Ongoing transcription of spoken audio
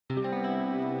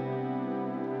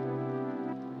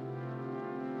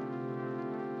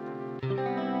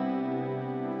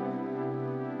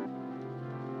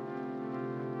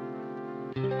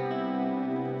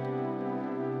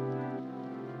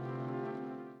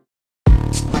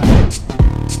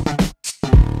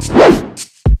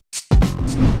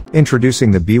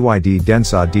Introducing the BYD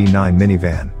Denza D9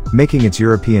 Minivan, making its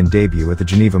European debut at the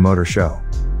Geneva Motor Show.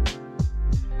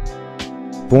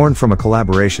 Born from a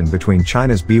collaboration between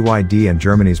China's BYD and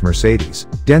Germany's Mercedes,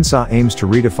 Denza aims to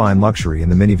redefine luxury in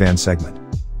the minivan segment.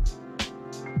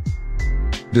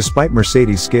 Despite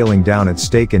Mercedes scaling down its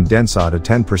stake in Denza to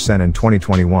 10% in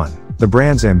 2021, the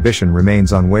brand's ambition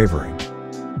remains unwavering.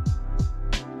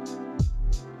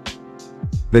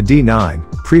 The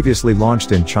D9, previously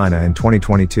launched in China in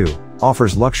 2022,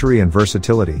 offers luxury and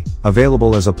versatility,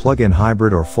 available as a plug-in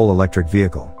hybrid or full electric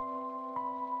vehicle.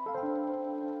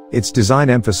 Its design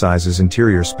emphasizes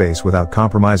interior space without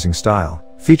compromising style,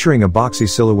 featuring a boxy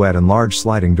silhouette and large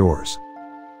sliding doors.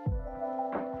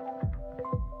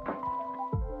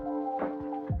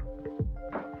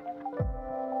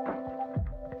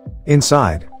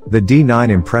 Inside, the D9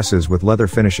 impresses with leather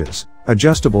finishes,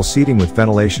 adjustable seating with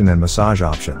ventilation and massage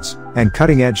options, and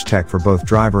cutting-edge tech for both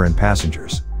driver and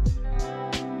passengers.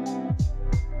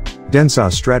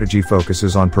 Denza's strategy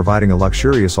focuses on providing a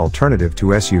luxurious alternative to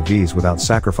SUVs without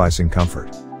sacrificing comfort.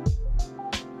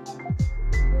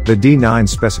 The D9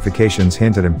 specifications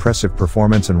hint at impressive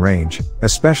performance and range,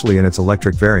 especially in its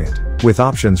electric variant, with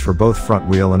options for both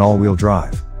front-wheel and all-wheel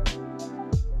drive.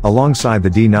 Alongside the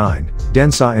D9,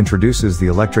 Denza introduces the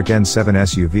electric N7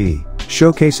 SUV,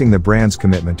 showcasing the brand's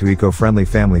commitment to eco-friendly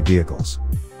family vehicles.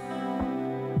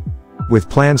 With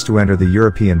plans to enter the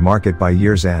European market by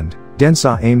year's end,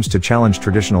 Denza aims to challenge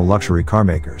traditional luxury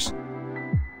carmakers.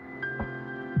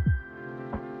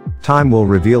 Time will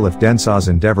reveal if Denza's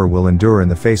endeavor will endure in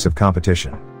the face of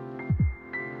competition.